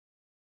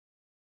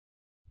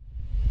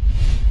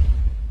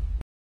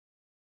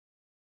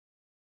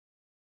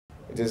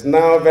It is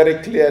now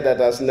very clear that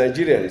as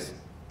Nigerians,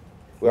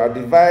 we have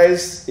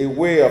devised a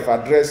way of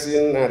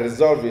addressing and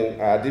resolving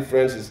our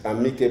differences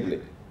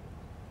amicably.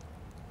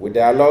 We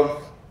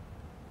dialogue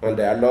and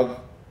dialogue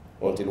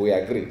until we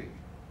agree.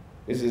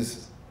 This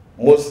is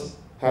most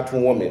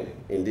heartwarming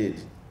indeed.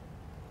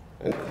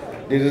 And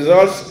the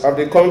results of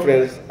the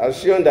conference have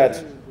shown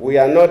that we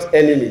are not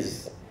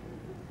enemies,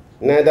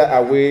 neither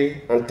are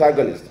we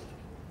antagonists.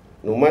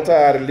 No matter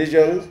our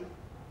religions,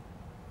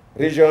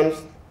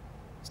 regions,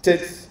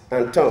 states,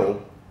 and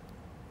tongue,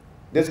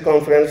 this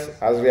conference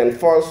has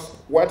reinforced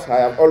what I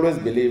have always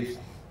believed,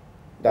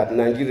 that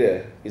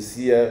Nigeria is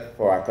here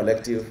for our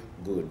collective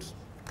good.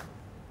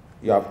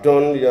 You have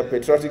done your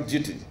patriotic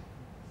duty.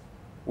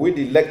 We,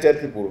 the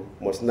elected people,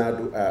 must now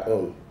do our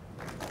own.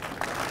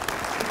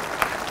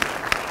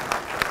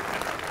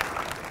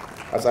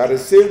 As I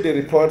receive the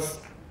reports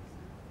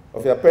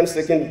of your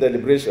painstaking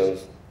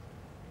deliberations,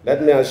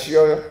 let me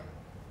assure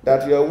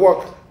that your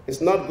work is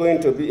not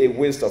going to be a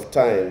waste of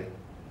time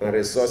and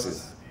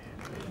resources.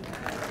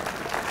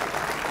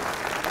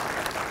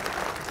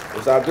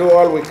 We shall do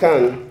all we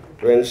can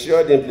to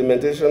ensure the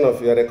implementation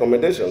of your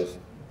recommendations,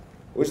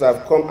 which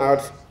have come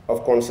out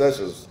of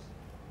consensus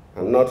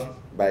and not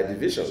by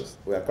divisions.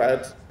 We are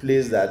quite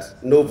pleased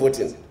that no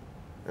voting,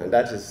 and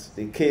that is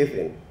the key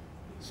thing.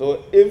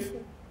 So if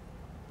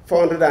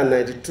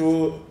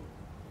 492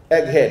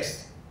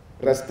 eggheads,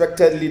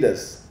 respected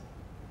leaders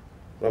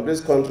from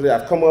this country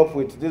have come up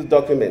with these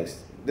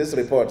documents, these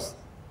reports,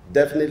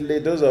 definitely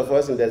those of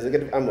us in the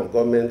executive arm of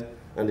government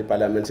and the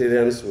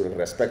parliamentarians will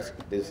respect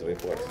these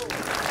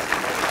reports.